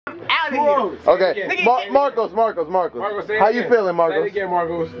Out of here. Okay, Marcos. say it How you again. feeling, Say Marcos? it again,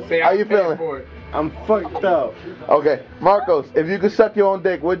 Marcos. Say How I'm you paying feeling? for it. I'm fucked up. Okay, Marcos, if you could suck your own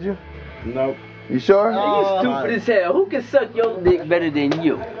dick, would you? Nope. You sure? You stupid as hell. Who can suck your dick better than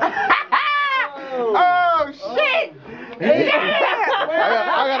you? Oh shit!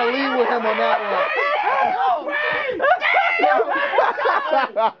 I gotta leave with him on that one.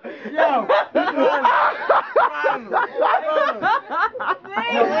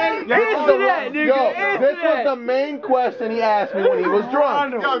 This was the main question he asked me when he was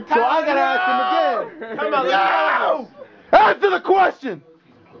drunk. So I gotta ask him again. Answer the question!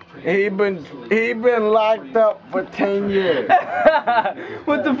 He been locked up for 10 years.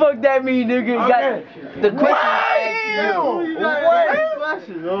 What the fuck that mean, nigga? Okay. The question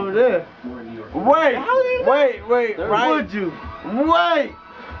Wait, right? Would you? Wait!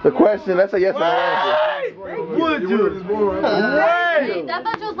 The question, that's a yes or no answer. Would you? Wait! I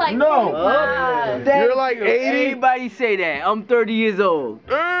thought you was like, No. You're like 80. Anybody say that? I'm 30 years old.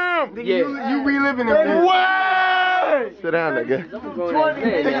 Yeah. You reliving it. Wait! Sit down, nigga. I'm a grown ass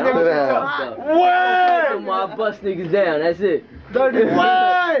man now. Sit down. Wait! I bust niggas down. That's it.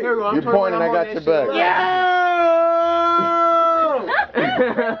 Wait! You pointing, I got your back.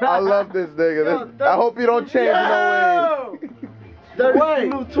 I love this nigga. I hope you don't change no way.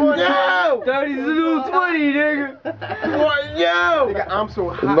 Wait! 30's the new 20, nigga. What? Yo! Nigga, I'm so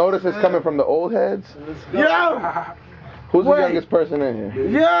hot. The notice is coming from the old heads. Yo! Who's the Wait. youngest person in here?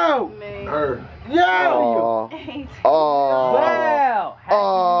 Yo! Her. Yo! Oh.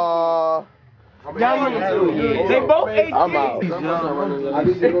 Wow. They both ate I'm out. I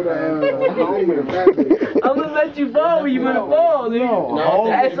need to go to home with a family. I'm gonna let you fall when you wanna fall, nigga. No.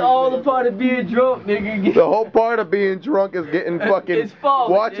 That's all the part of being drunk, nigga. The whole part of being drunk is getting fucking It's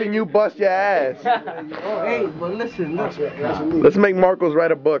falling, watching nigga. you bust your ass. Hey, but listen, look. Let's make Marcos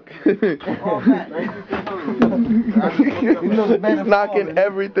write a book. He's knocking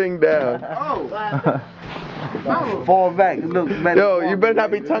everything down. Fall back, look better. Yo, you better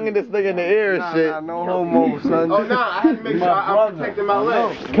not be tonguing this nigga in the ear and shit. No homo, son. Oh, nah, I had to make sure I'm protecting my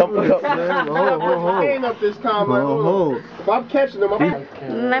legs. Come I put my hand up this time, like, hold on. If I'm catching them,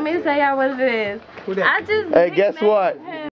 I'm... let me tell y'all what it is. I just. Hey, guess what?